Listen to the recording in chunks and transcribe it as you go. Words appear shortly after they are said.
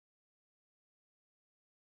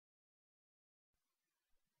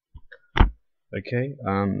Okay,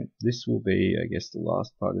 this will be, I guess, the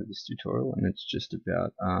last part of this tutorial, and it's just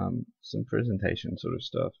about some presentation sort of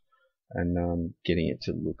stuff, and getting it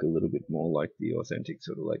to look a little bit more like the authentic,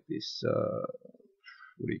 sort of like this,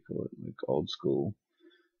 what do you call it, like old school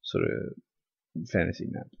sort of fantasy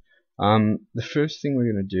map. The first thing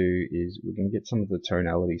we're going to do is we're going to get some of the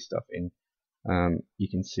tonality stuff in. You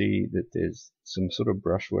can see that there's some sort of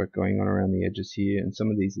brushwork going on around the edges here, and some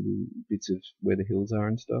of these little bits of where the hills are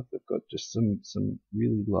and stuff, they've got just some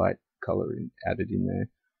really light color added in there.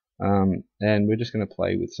 And we're just going to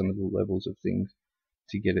play with some of the levels of things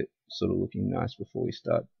to get it sort of looking nice before we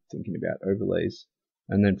start thinking about overlays.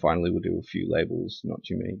 And then finally we'll do a few labels, not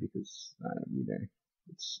too many because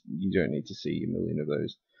you don't need to see a million of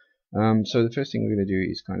those. So the first thing we're going to do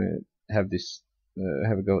is kind of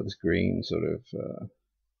have a go at this green sort of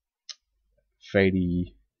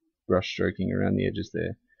fadey brush stroking around the edges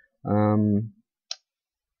there.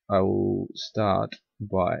 I will start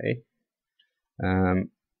by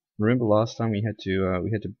remember last time we had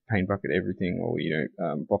to paint bucket everything, or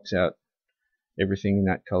box out everything in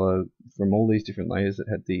that color from all these different layers that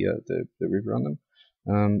had the river on them.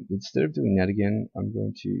 Instead of doing that again, I'm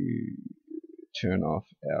going to turn off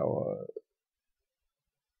our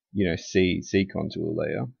C contour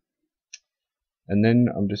layer, and then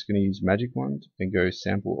I'm just going to use magic wand and go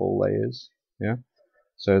sample all layers. Yeah,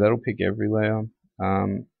 so that'll pick every layer,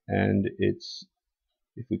 and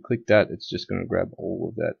if we click that, it's just going to grab all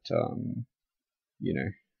of that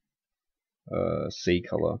C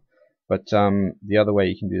color. But the other way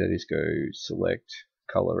you can do that is go select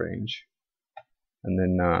color range, and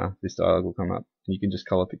then this dialog will come up, and you can just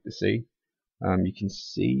color pick the C. You can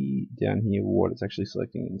see down here what it's actually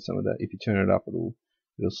selecting in some of that. If you turn it up, it'll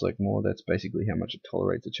select more. That's basically how much it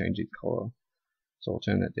tolerates a change in color. So I'll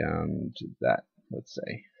turn that down to that, let's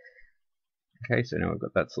say. Okay, so now I've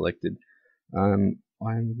got that selected. I'm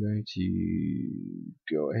going to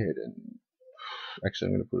go ahead and actually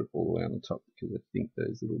I'm going to put it all the way on the top because I think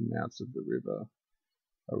those little mouths of the river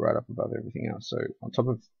are right up above everything else. So on top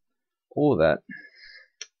of all of that,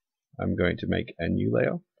 I'm going to make a new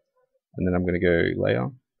layer, and then I'm going to go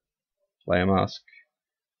layer mask,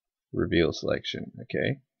 reveal selection.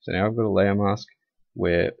 Okay, so now I've got a layer mask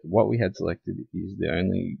where what we had selected is the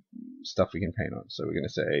only stuff we can paint on. So we're going to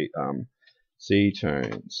say C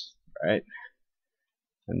tones, right?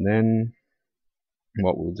 And then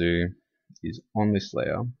what we'll do is on this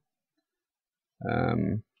layer,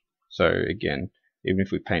 so again, even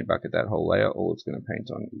if we paint bucket that whole layer, all it's going to paint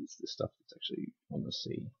on is the stuff that's actually on the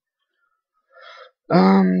C.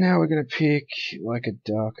 Now we're going to pick like a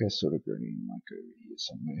darker sort of green, like over here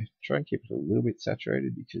somewhere. Try and keep it a little bit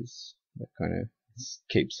saturated because that kind of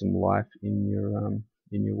keeps some life in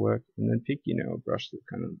your work. And then pick a brush that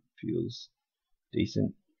kind of feels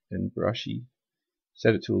decent and brushy.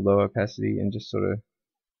 Set it to a low opacity and just sort of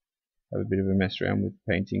have a bit of a mess around with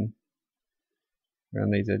painting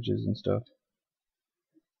around these edges and stuff.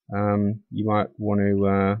 You might want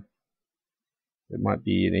to it might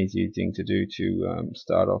be an easier thing to do to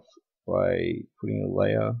start off by putting a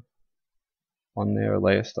layer on there, a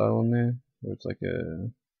layer style on there, where it's like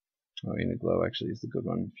inner glow actually is the good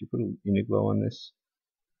one. If you put an inner glow on this,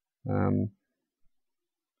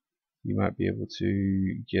 you might be able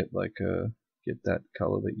to get get that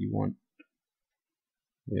color that you want.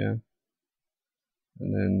 Yeah,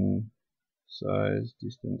 and then size,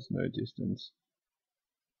 distance, no distance.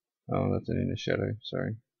 Oh, that's an inner shadow.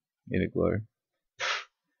 Sorry, inner glow.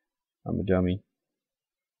 I'm a dummy.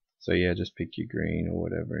 So yeah, just pick your green or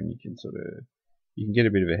whatever, and you can get a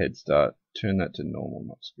bit of a head start. Turn that to normal,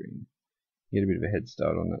 not screen. Get a bit of a head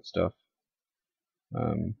start on that stuff.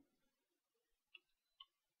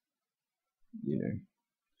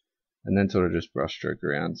 And then sort of just brush stroke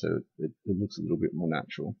around so it looks a little bit more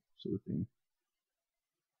natural, sort of thing.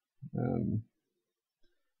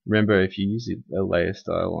 Remember, if you use a layer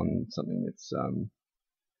style on something that's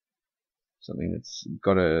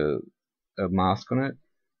got a mask on it,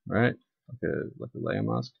 right? Like a layer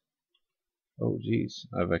mask. Oh geez,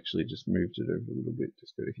 I've actually just moved it over a little bit.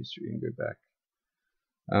 Just go to history and go back.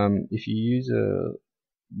 If you use a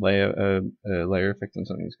layer effect on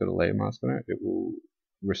something that's got a layer mask on it, it will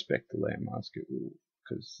respect the layer mask. It will,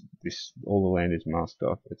 because all the land is masked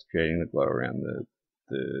off. It's creating the glow around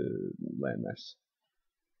the landmass.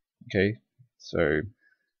 Okay, so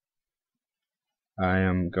I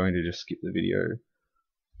am going to just skip the video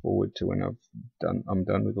forward to when I'm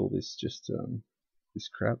done with all this this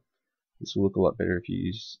crap. This will look a lot better if you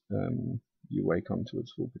use your Wacom to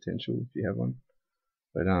its full potential if you have one.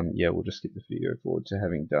 But yeah, we'll just skip the video forward to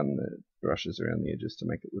having done the brushes around the edges to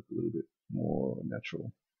make it look a little bit more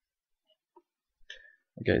natural.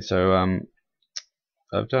 Okay, so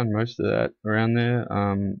I've done most of that around there.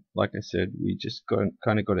 Like I said, we just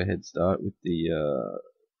kind of got a head start with the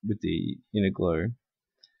inner glow,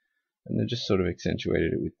 and then just sort of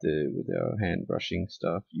accentuated it with our hand brushing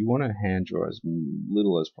stuff. You want to hand draw as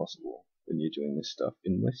little as possible when you're doing this stuff,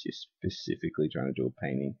 unless you're specifically trying to do a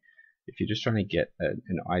painting. If you're just trying to get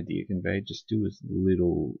an idea conveyed, just do as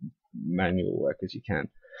little manual work as you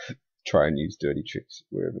can. Try and use dirty tricks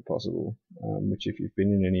wherever possible, which if you've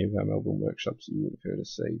been in any of our Melbourne workshops, you would have heard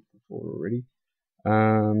us say before already.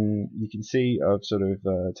 You can see I've sort of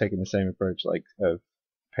taken the same approach, like of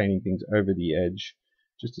painting things over the edge,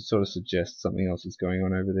 just to sort of suggest something else is going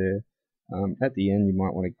on over there. At the end, you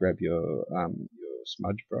might want to grab your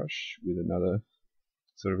smudge brush with another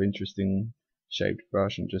sort of interesting shaped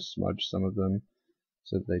brush and just smudge some of them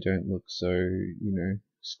so that they don't look so,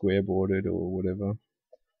 square bordered or whatever.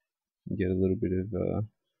 And get a little bit of,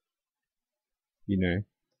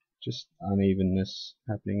 just unevenness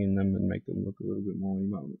happening in them and make them look a little bit more. You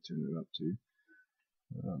might want to turn it up to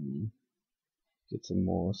get some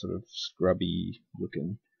more sort of scrubby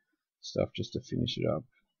looking stuff just to finish it up.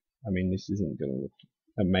 I mean, this isn't going to look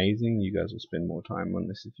amazing. You guys will spend more time on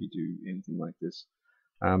this if you do anything like this.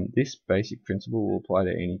 This basic principle will apply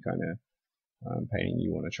to any kind of painting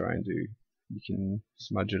you want to try and do. You can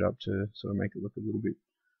smudge it up to sort of make it look a little bit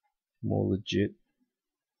more legit.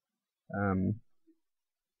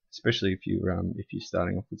 Especially if you're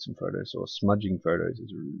starting off with some photos, or smudging photos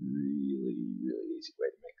is a really easy way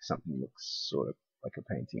to make something look sort of like a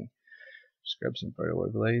painting. Just grab some photo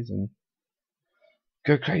overlays and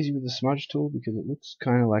go crazy with the smudge tool, because it looks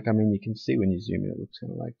kind of like, I mean, you can see when you zoom in, it looks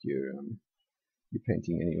kind of like you're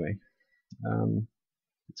painting anyway.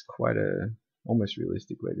 It's quite a almost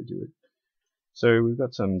realistic way to do it. So we've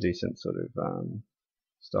got some decent sort of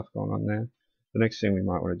stuff going on there. The next thing we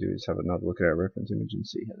might want to do is have another look at our reference image and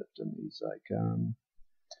see how they've done these. Like,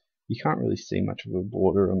 you can't really see much of a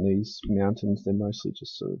border on these mountains. They're mostly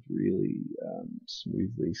just sort of really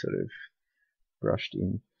smoothly sort of brushed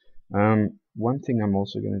in. One thing I'm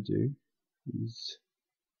also going to do is,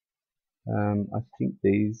 I think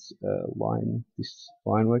this line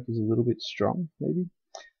work is a little bit strong, maybe.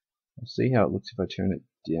 I'll see how it looks if I turn it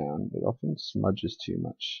down, but often smudges too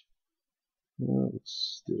much. No, it looks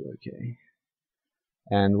still okay.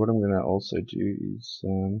 And what I'm going to also do is,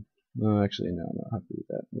 no, actually no, I'm not happy with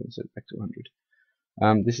that. I'm going to set it back to 100.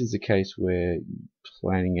 This is a case where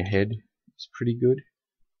planning ahead is pretty good,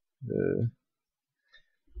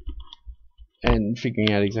 and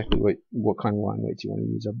figuring out exactly what kind of line weights you want to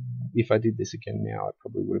use. If I did this again now, I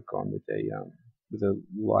probably would have gone with a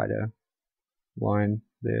lighter line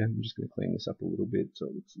there. I'm just going to clean this up a little bit so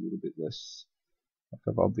it looks a little bit less. Like,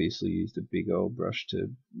 I've obviously used a big old brush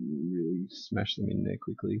to really smash them in there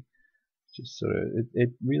quickly. Just sort of,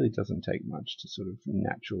 it really doesn't take much to sort of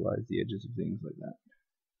naturalize the edges of things like that.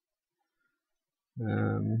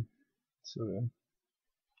 Sort of,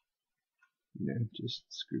 just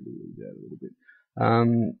scribble these out a little bit.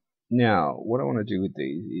 Now, what I want to do with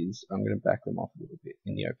these is I'm going to back them off a little bit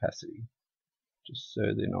in the opacity, just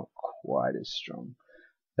so they're not quite as strong.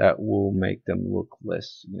 That will make them look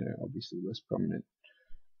less, obviously less prominent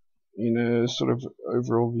in a sort of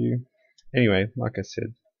overall view. Anyway, like I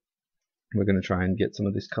said, we're going to try and get some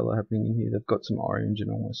of this color happening in here. They've got some orange and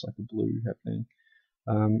almost like a blue happening.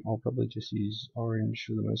 I'll probably just use orange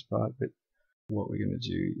for the most part, but what we're going to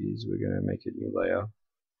do is we're going to make a new layer.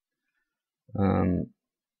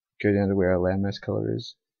 Go down to where our landmass color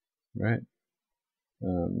is, right?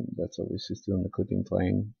 That's obviously still in the clipping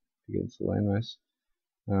plane against the landmass,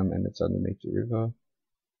 and it's underneath the river.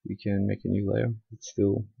 We can make a new layer. It's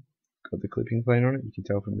still got the clipping plane on it. You can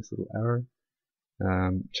tell from this little arrow.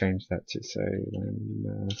 Change that to say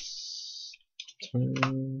landmass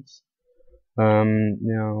tones.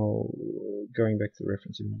 Now going back to the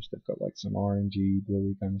reference image, they've got like some orangey,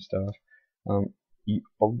 bluey kind of stuff. You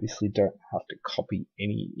obviously don't have to copy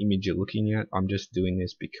any image you're looking at. I'm just doing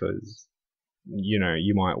this because,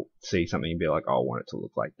 you might see something and be like, oh, I want it to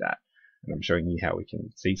look like that. And I'm showing you how we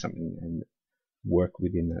can see something and work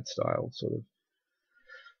within that style, sort of.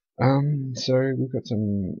 So we've got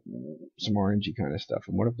some orangey kind of stuff,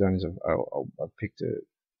 and what I've done is I've picked a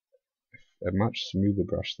much smoother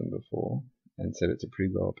brush than before and set it to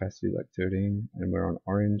pretty low opacity, like 13, and we're on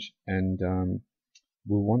orange, and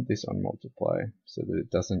we'll want this on multiply so that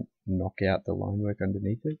it doesn't knock out the line work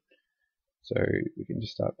underneath it. So we can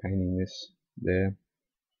just start painting this there.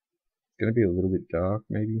 It's going to be a little bit dark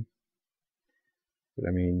maybe, but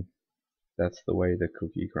I mean, that's the way the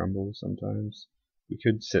cookie crumbles sometimes. We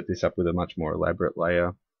could set this up with a much more elaborate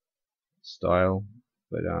layer style,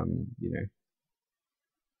 but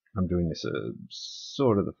I'm doing this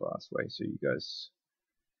sort of the fast way, so you guys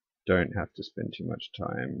don't have to spend too much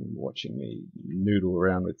time watching me noodle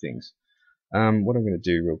around with things. What I'm going to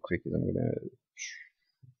do real quick is I'm going to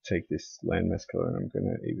take this landmass color and I'm going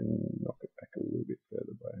to even knock it back a little bit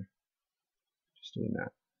further by just doing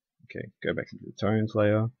that. Okay, go back into the tones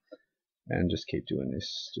layer and just keep doing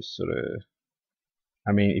this. Just sort of,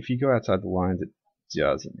 I mean, if you go outside the lines, it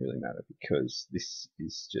doesn't really matter because this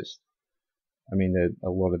is just, I mean, a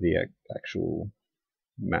lot of the actual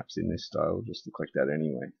maps in this style just look like that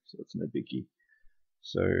anyway, so it's no biggie.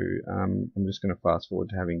 So I'm just going to fast forward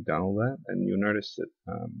to having done all that, and you'll notice that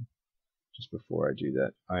just before I do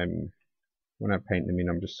that, when I paint them in,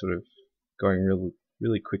 I'm just sort of going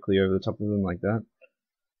really quickly over the top of them like that,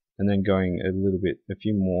 and then going a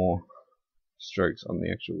few more strokes on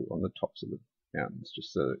the tops of the mountains,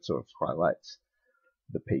 just so it sort of highlights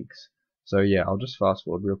the peaks. So yeah, I'll just fast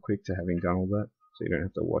forward real quick to having done all that, so you don't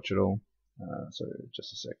have to watch it all. So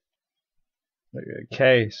just a sec.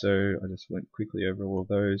 Okay, so I just went quickly over all of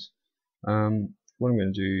those. What I'm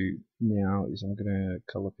going to do now is I'm going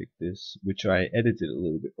to color pick this, which I edited a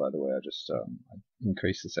little bit, by the way. I just I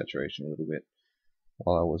increased the saturation a little bit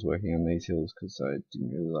while I was working on these hills because I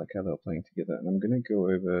didn't really like how they were playing together. And I'm going to go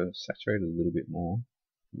over saturate a little bit more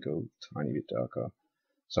and go a tiny bit darker.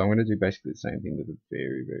 So I'm going to do basically the same thing with a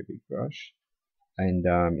very, very big brush. And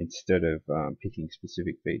instead of picking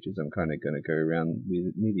specific features, I'm kind of going to go around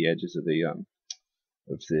near the edges of the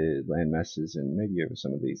land masses and maybe over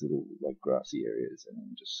some of these little like grassy areas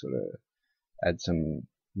and just sort of add some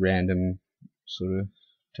random sort of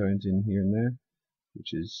tones in here and there,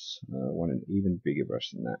 which is want an even bigger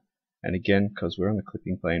brush than that. And again, because we're on the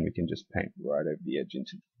clipping plane, we can just paint right over the edge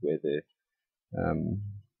into where the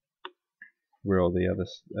where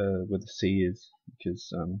the sea is,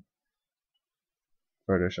 because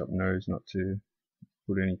Photoshop knows not to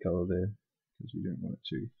put any color there because we don't want it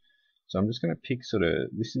to. So I'm just going to pick sort of,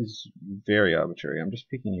 this is very arbitrary, I'm just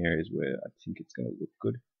picking areas where I think it's going to look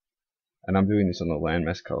good. And I'm doing this on the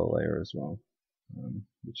landmass color layer as well,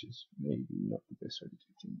 which is maybe not the best way to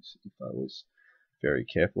do things. If I was very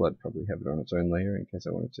careful, I'd probably have it on its own layer in case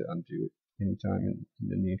I wanted to undo it anytime in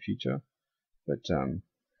the near future. But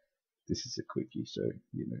this is a quickie, so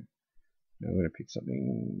you know. Now I'm going to pick something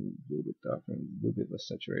a little bit darker and a little bit less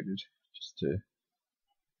saturated, just to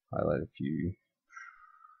highlight a few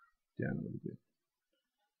down a little bit.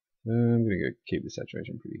 I'm going to go keep the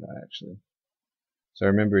saturation pretty high actually. So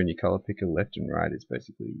remember, in your color picker, left and right is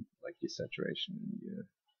basically like your saturation, and your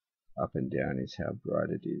up and down is how bright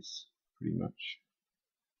it is, pretty much.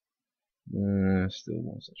 Still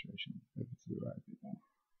more saturation over to the right a bit more.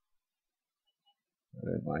 I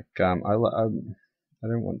don't like I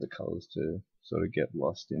don't want the colors to sort of get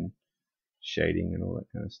lost in shading and all that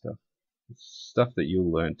kind of stuff. It's stuff that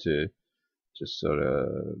you'll learn to just sort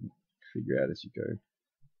of figure out as you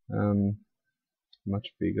go.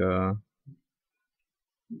 Much bigger.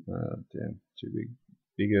 Damn, too big.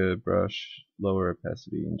 Bigger brush, lower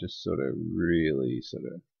opacity, and just sort of really sort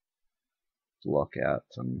of block out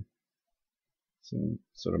some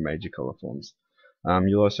sort of major color forms.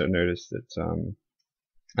 You'll also notice that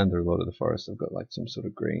under a lot of the forest I've got like some sort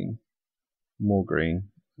of green, more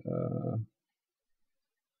green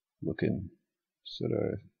looking sort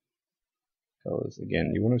of colors.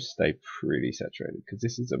 Again, you want to stay pretty saturated because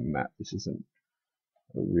this is a map, this isn't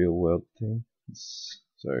a real world thing.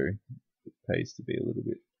 So it pays to be a little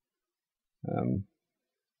bit, I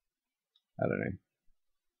don't know.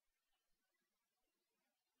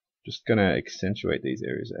 Just gonna accentuate these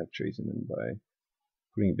areas that have trees in them by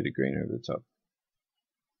putting a bit of green over the top.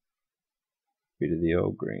 Bit of the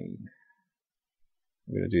old green.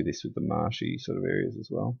 I'm going to do this with the marshy sort of areas as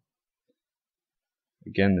well.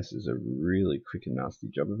 Again, this is a really quick and nasty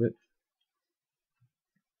job of it.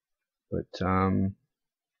 But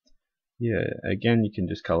yeah, again, you can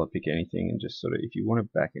just color pick anything and just sort of, if you want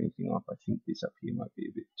to back anything off, I think this up here might be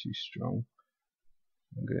a bit too strong.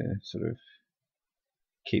 I'm going to sort of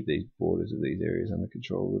keep these borders of these areas under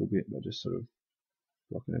control a little bit by just sort of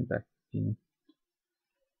blocking them back in.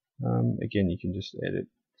 Again, you can just edit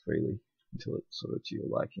freely until it's sort of to your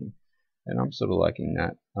liking, and I'm sort of liking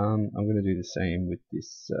that. I'm going to do the same with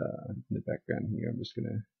this in the background here. I'm just going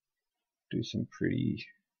to do some pretty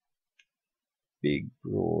big,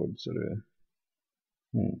 broad sort of.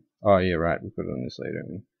 Oh yeah, right. We put it on this later,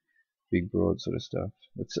 don't we? Big, broad sort of stuff.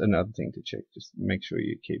 That's another thing to check. Just make sure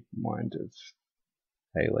you keep in mind of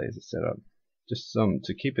hay laser setup. Just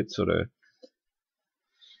to keep it sort of.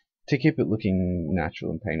 To keep it looking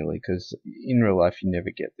natural and painterly, because in real life you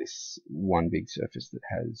never get this one big surface that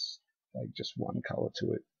has like just one color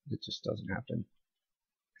to it. It just doesn't happen.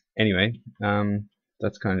 Anyway,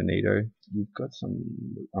 that's kind of neato. We've got some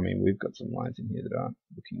lines in here that aren't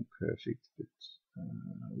looking perfect, but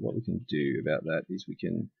what we can do about that is we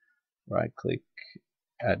can right click,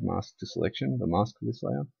 add mask to selection, the mask for this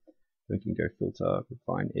layer. Then we can go filter,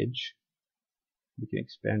 refine edge. We can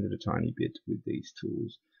expand it a tiny bit with these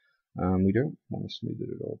tools. We don't want to smooth it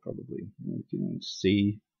at all, probably. And you can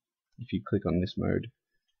see, if you click on this mode,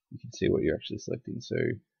 you can see what you're actually selecting. So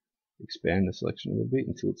expand the selection a little bit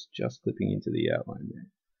until it's just clipping into the outline there.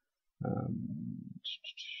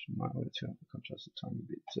 Might want to turn up the contrast a tiny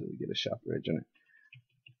bit so we get a sharper edge on it.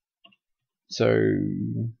 So,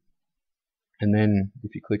 and then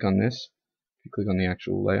if you click on this, if you click on the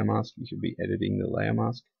actual layer mask, you should be editing the layer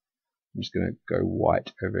mask. I'm just going to go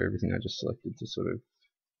white over everything I just selected to sort of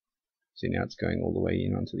see. Now it's going all the way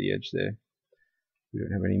in onto the edge there. We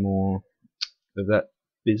don't have any more of that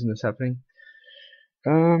business happening.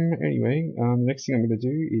 Anyway, the next thing I'm going to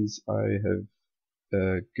do is I have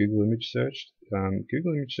Google image searched.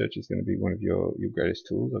 Google image search is going to be one of your greatest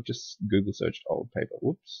tools. I've just Google searched old paper.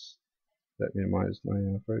 Whoops, that minimized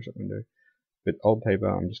my Photoshop window. But old paper,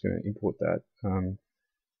 I'm just going to import that.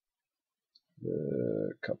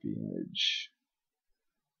 The copy image.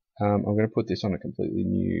 I'm going to put this on a completely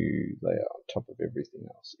new layer on top of everything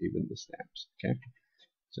else, even the stamps. Okay.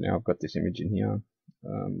 So now I've got this image in here.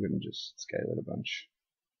 I'm going to just scale it a bunch.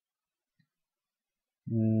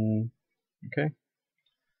 Okay.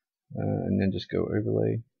 And then just go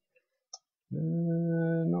overlay.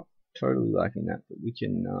 Not totally liking that, but we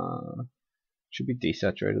can should be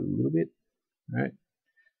desaturated a little bit, right?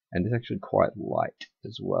 And it's actually quite light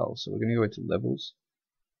as well. So we're going to go into levels,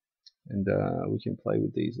 and we can play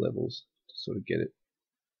with these levels to sort of get it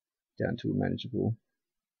down to a manageable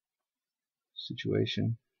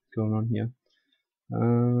situation going on here.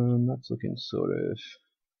 That's looking sort of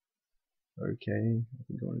okay. I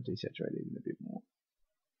think I want to desaturate even a bit more.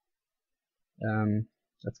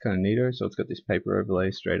 That's kind of neato. So it's got this paper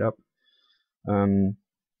overlay straight up.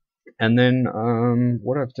 And then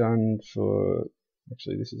what I've done for,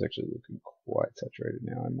 actually this is actually looking quite saturated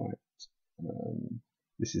now. I might,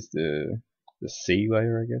 this is the C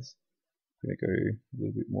layer, I guess. I'm going to go a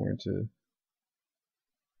little bit more into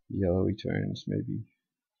yellowy tones maybe,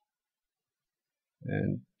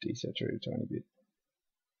 and desaturate a tiny bit,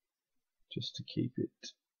 just to keep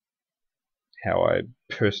it how I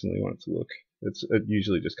personally want it to look. It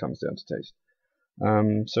usually just comes down to taste.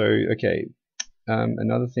 So okay,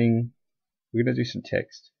 another thing, we're going to do some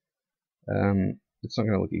text. It's not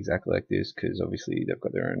going to look exactly like this because obviously they've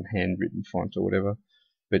got their own handwritten font or whatever.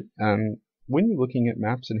 But when you're looking at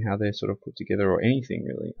maps and how they're sort of put together, or anything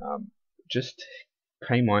really, just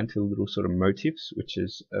pay mind to little sort of motifs, which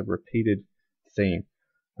is a repeated theme.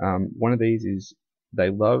 One of these is they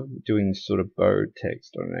love doing sort of bowed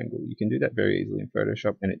text on an angle. You can do that very easily in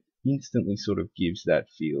Photoshop, and it instantly sort of gives that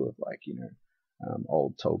feel of, like, you know,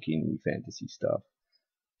 old Tolkien fantasy stuff.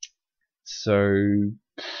 So,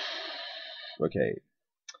 okay,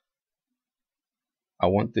 I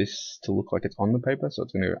want this to look like it's on the paper, so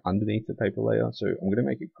it's going to go underneath the paper layer. So I'm going to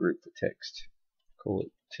make a group for text, call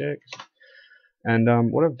it text. And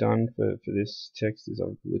what I've done for this text is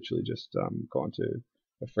I've literally just gone to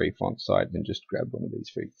a free font site and just grabbed one of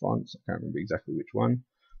these free fonts. I can't remember exactly which one.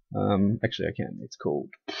 Actually, I can. It's called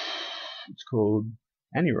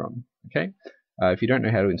Aniron. Okay. If you don't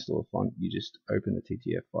know how to install a font, you just open the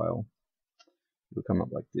TTF file. It'll come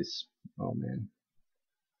up like this. Oh man.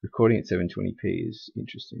 Recording at 720p is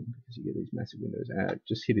interesting because you get these massive windows.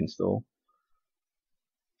 Just hit install.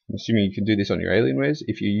 I'm assuming you can do this on your Alienwares.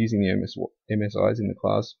 If you're using the MSIs in the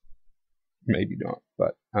class, maybe not,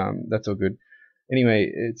 but that's all good.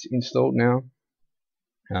 Anyway, it's installed now.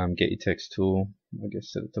 Get your text tool. I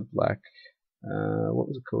guess set it to black. What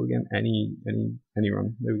was it called again?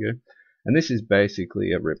 Aniron. There we go. And this is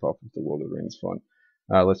basically a rip-off of the Lord of the Rings font.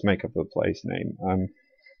 Let's make up a place name.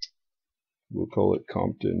 We'll call it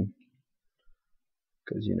Compton,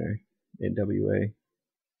 because, you know, NWA.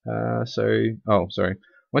 Sorry.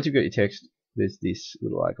 Once you've got your text, there's this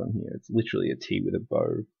little icon here. It's literally a T with a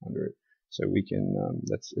bow under it. So we can,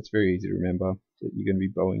 it's very easy to remember that you're going to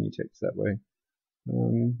be bowing your text that way.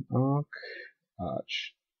 Arc,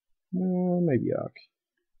 arch, maybe arc.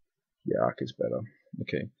 Yeah, arc is better.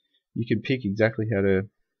 Okay, you can pick exactly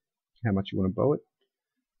how much you want to bow it.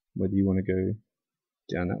 Whether you want to go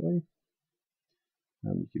down that way.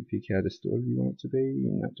 You can pick how distorted you want it to be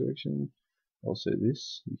in that direction. Also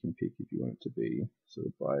this, you can pick if you want it to be sort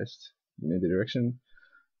of biased in either direction.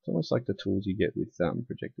 It's almost like the tools you get with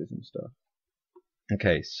projectors and stuff.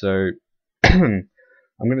 Okay, so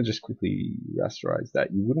I'm going to just quickly rasterize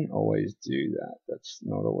that. You wouldn't always do that. That's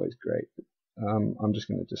not always great. But, I'm just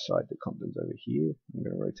going to decide the Compton's over here. I'm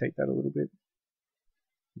going to rotate that a little bit.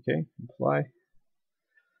 Okay, apply.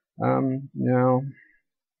 Now,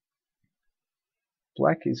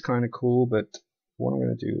 black is kind of cool, but what I'm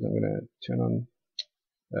going to do is I'm going to turn on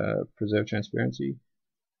preserve transparency.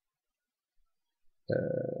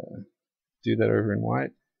 Do that over in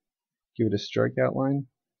white. Give it a stroke outline.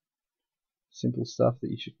 Simple stuff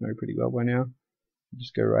that you should know pretty well by now.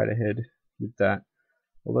 Just go right ahead with that.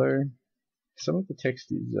 Although some of the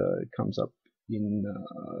text is comes up in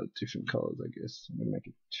different colors, I guess. I'm going to make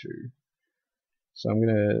it 2. So I'm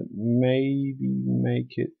going to maybe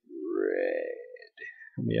make it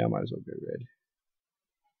red. Yeah, I might as well go red.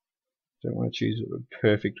 Don't want to choose a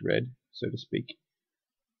perfect red, so to speak.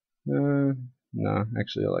 Nah,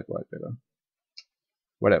 actually I like white better.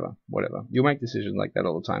 Whatever. You'll make decisions like that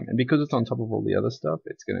all the time. And because it's on top of all the other stuff,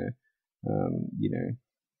 it's going to,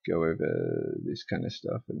 go over this kind of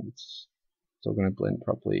stuff, and it's all going to blend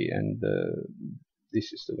properly, and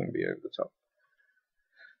this is still going to be over the top.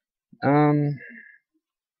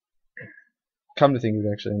 Come to think of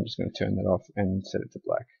it, actually, I'm just going to turn that off and set it to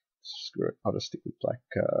black. Screw it, I'll just stick with black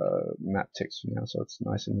map text for now, so it's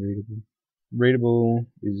nice and readable. Readable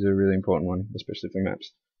is a really important one, especially for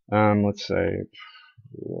maps. Let's say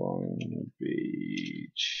Long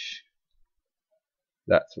Beach.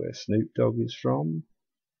 That's where Snoop Dogg is from.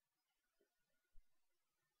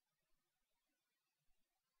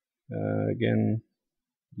 Again,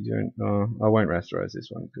 you don't. I won't rasterize this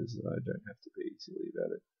one because I don't have to be silly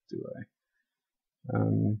about it, do I?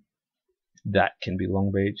 That can be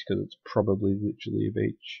Long Beach because it's probably literally a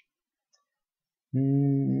beach.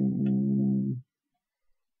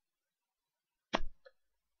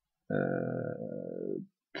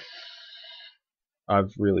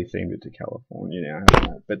 I've really themed it to California now, haven't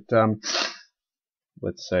I? But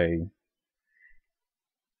let's say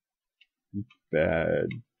bad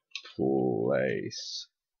place,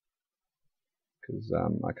 because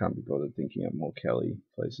I can't be bothered thinking up more Cali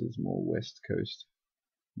places, more West Coast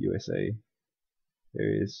USA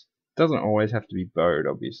areas. Doesn't always have to be Bode,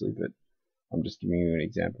 obviously, but I'm just giving you an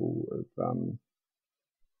example of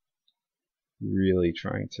really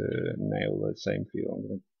trying to nail the same feel. I'm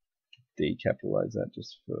going to decapitalize that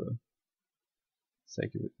just for the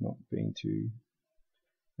sake of it not being too.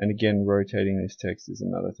 And again, rotating this text is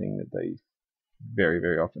another thing that they very,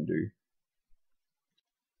 very often do.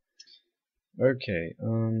 Okay,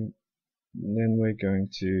 then we're going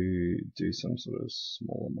to do some sort of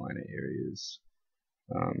smaller minor areas,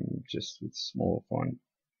 just with smaller font.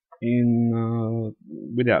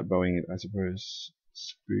 Without bowing it, I suppose,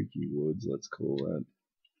 Spooky Woods, let's call it.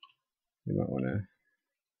 You might want to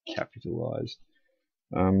capitalize.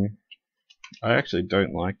 I actually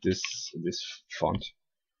don't like this font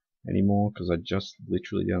anymore because I just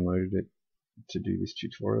literally downloaded it to do this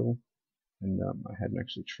tutorial, and I hadn't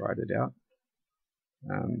actually tried it out.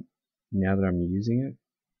 Now that I'm using it,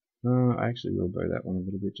 I actually will bow that one a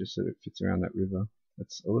little bit just so that it fits around that river.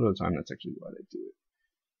 That's a lot of the time that's actually why they do it.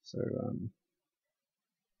 So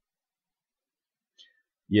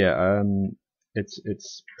yeah,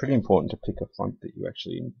 it's pretty important to pick a font that you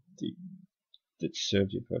actually that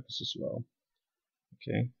serves your purpose as well.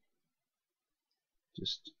 Okay,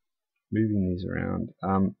 just moving these around.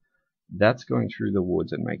 That's going through the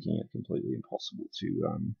woods and making it completely impossible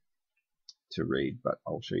to read, but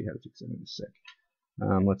I'll show you how to fix it in a sec.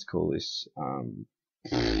 Let's call this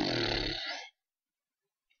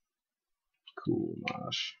Cool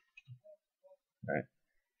Marsh. Right.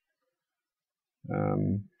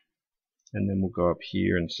 And then we'll go up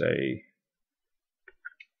here and say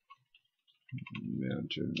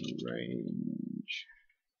Mountain Range.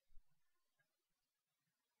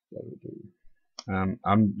 That'll do.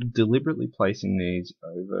 I'm deliberately placing these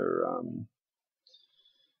over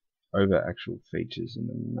actual features in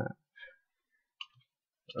the map.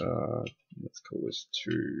 Let's call this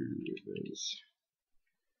 2 rivers.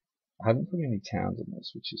 I haven't put any towns in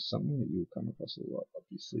this, which is something that you'll come across a lot,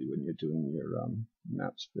 obviously, when you're doing your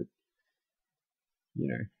maps, but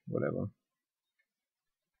whatever.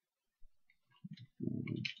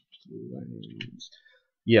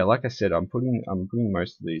 Yeah, like I said, I'm putting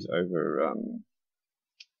most of these over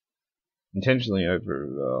intentionally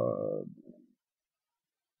over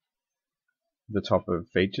the top of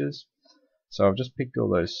features. So I've just picked all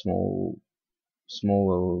those small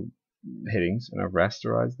headings and I've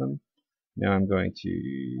rasterized them. Now I'm going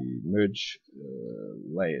to merge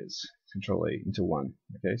layers, Control A, into one.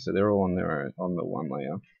 Okay, so they're all on the one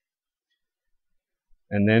layer.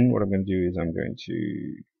 And then what I'm going to do is I'm going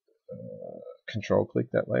to control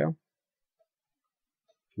click that layer,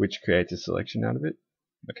 which creates a selection out of it.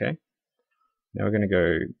 Okay. Now we're going to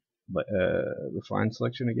go refine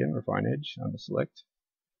selection again, refine edge under select.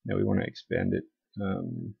 Now we want to expand it,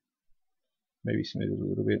 maybe smooth it a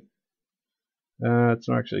little bit. It's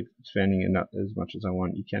not actually expanding it as much as I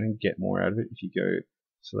want. You can get more out of it if you go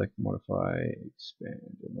select, modify,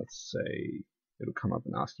 expand, and let's say it'll come up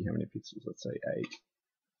and ask you how many pixels. Let's say 8.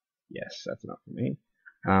 Yes, that's enough for me.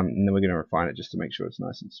 And then we're going to refine it just to make sure it's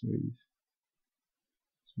nice and smooth.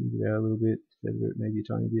 Smooth it out a little bit, feather it maybe a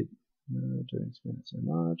tiny bit. Don't expand it so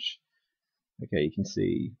much. Okay, you can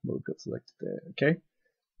see what we've got selected there. Okay,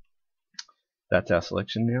 that's our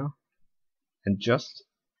selection now. And just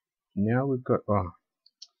now we've got, oh,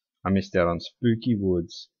 I missed out on Spooky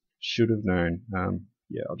Woods. Should have known.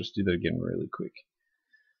 Yeah, I'll just do that again really quick.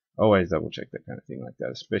 Always double check that kind of thing like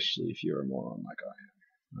that, especially if you're a moron like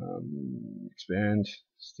I am. Expand,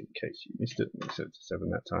 just in case you missed it. We set it to 7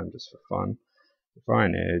 that time just for fun.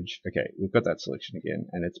 Refine edge. Okay, we've got that selection again,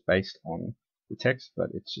 and it's based on the text, but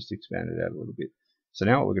it's just expanded out a little bit. So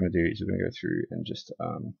now what we're going to do is we're going to go through and just,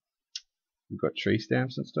 we've got tree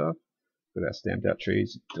stamps and stuff. Got our stamped out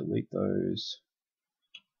trees. Delete those.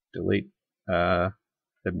 Delete the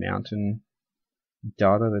mountain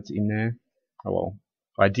data that's in there. Oh well,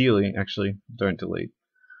 ideally, actually, don't delete.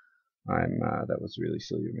 That was really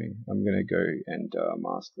silly of me. I'm going to go and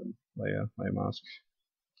mask them. Layer mask.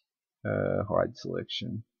 Hide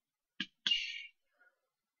selection.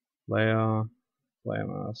 Layer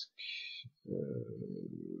mask.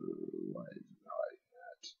 Why is it hiding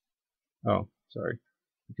that? Oh, sorry,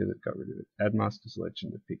 because it got rid of it. Add mask to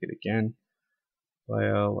selection to pick it again.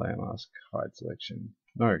 Layer mask, hide selection.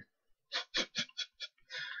 No.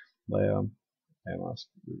 Layer mask,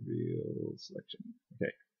 reveal selection.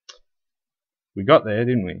 Okay, we got there,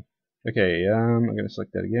 didn't we? Okay, I'm going to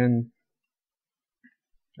select that again.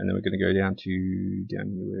 And then we're going to go down here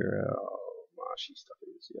where our marshy stuff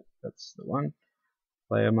is. Yeah, that's the one.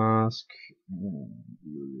 Layer mask,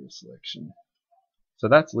 reveal selection. So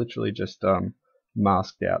that's literally just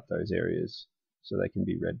masked out those areas so they can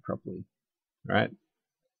be read properly. Right?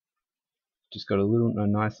 Just got a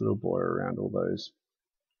nice little border around all those.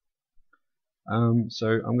 So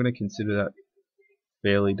I'm going to consider that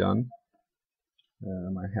fairly done.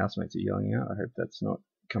 My housemates are yelling out. I hope that's not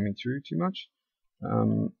coming through too much.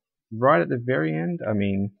 Right at the very end, I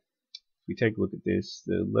mean, if we take a look at this,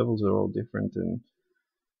 the levels are all different, and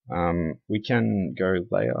we can go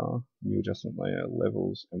layer, new adjustment layer,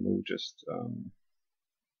 levels, and we'll just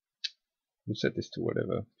we'll set this to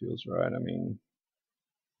whatever feels right. I mean,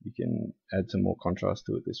 you can add some more contrast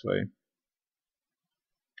to it this way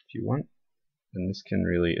if you want, and this can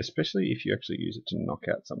really, especially if you actually use it to knock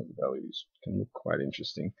out some of the values, can look quite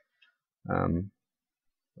interesting.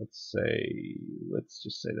 Let's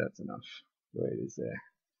just say that's enough the way it is there.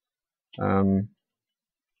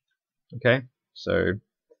 Okay, so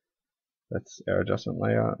that's our adjustment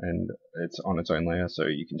layer, and it's on its own layer, so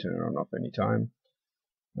you can turn it on and off anytime.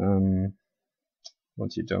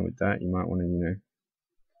 Once you're done with that, you might want to,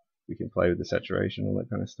 we can play with the saturation, all that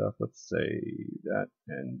kind of stuff. Let's say that,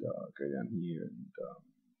 and go down here, and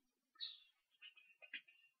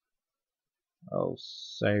I'll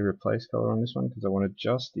say replace color on this one because I want to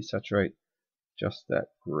just desaturate just that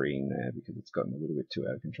green there because it's gotten a little bit too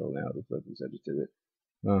out of control now. The levels edited it.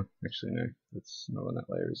 No, actually no, it's not on that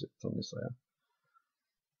layer, is it? It's on this layer.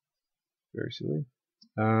 Very silly.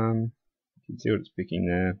 You can see what it's picking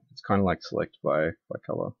there. It's kind of like select by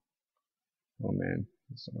color. Oh man,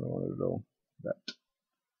 that's not what I wanted at all. That.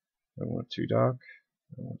 I don't want it too dark.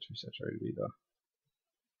 I don't want it too saturated either.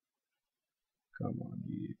 Come on,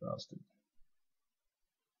 you bastard.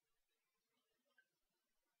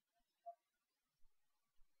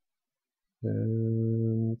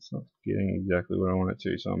 It's not getting exactly what I want it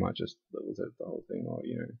to, so I might just level set the whole thing, or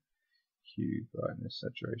hue, brightness,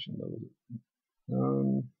 saturation,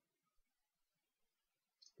 level.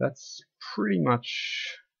 That's pretty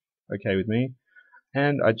much okay with me.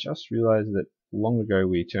 And I just realized that long ago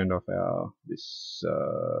we turned off this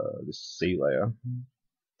C layer,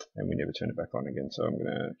 and we never turned it back on again. So I'm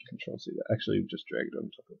gonna Control C that. Actually, just drag it on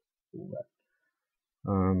top of all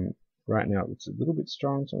that. Right now it's a little bit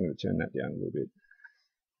strong, so I'm going to turn that down a little bit.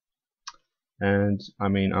 And I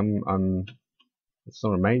mean, it's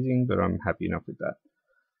not amazing, but I'm happy enough with that.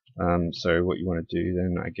 So what you want to do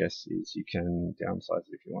then, I guess, is you can downsize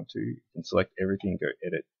it if you want to. You can select everything, go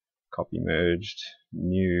edit, copy, merged,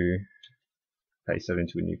 new, paste that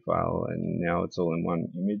into a new file, and now it's all in one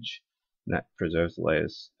image. And that preserves the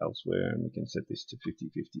layers elsewhere, and we can set this to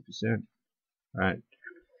 50-50%. Right.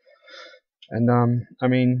 And I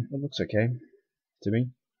mean, it looks okay. to me.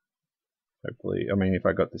 Hopefully, I mean, if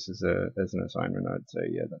I got this as an assignment, I'd say,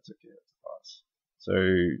 yeah, that's okay, that's a pass. So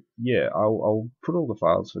yeah, I'll put all the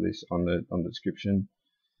files for this on the description.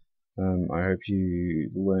 I hope you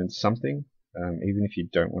learned something. Even if you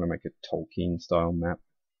don't want to make a Tolkien style map,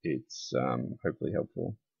 it's hopefully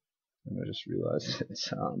helpful. And I just realized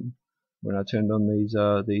that when I turned on these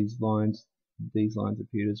lines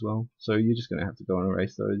appeared as well. So you're just going to have to go and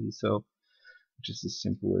erase those yourself, which is as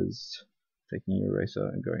simple as taking your eraser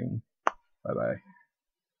and going bye bye.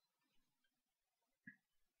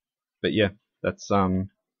 But yeah, that's I'm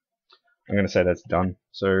going to say that's done.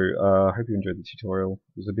 So I hope you enjoyed the tutorial.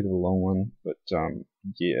 It was a bit of a long one, but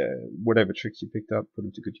yeah, whatever tricks you picked up, put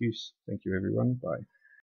them to good use. Thank you everyone. Bye.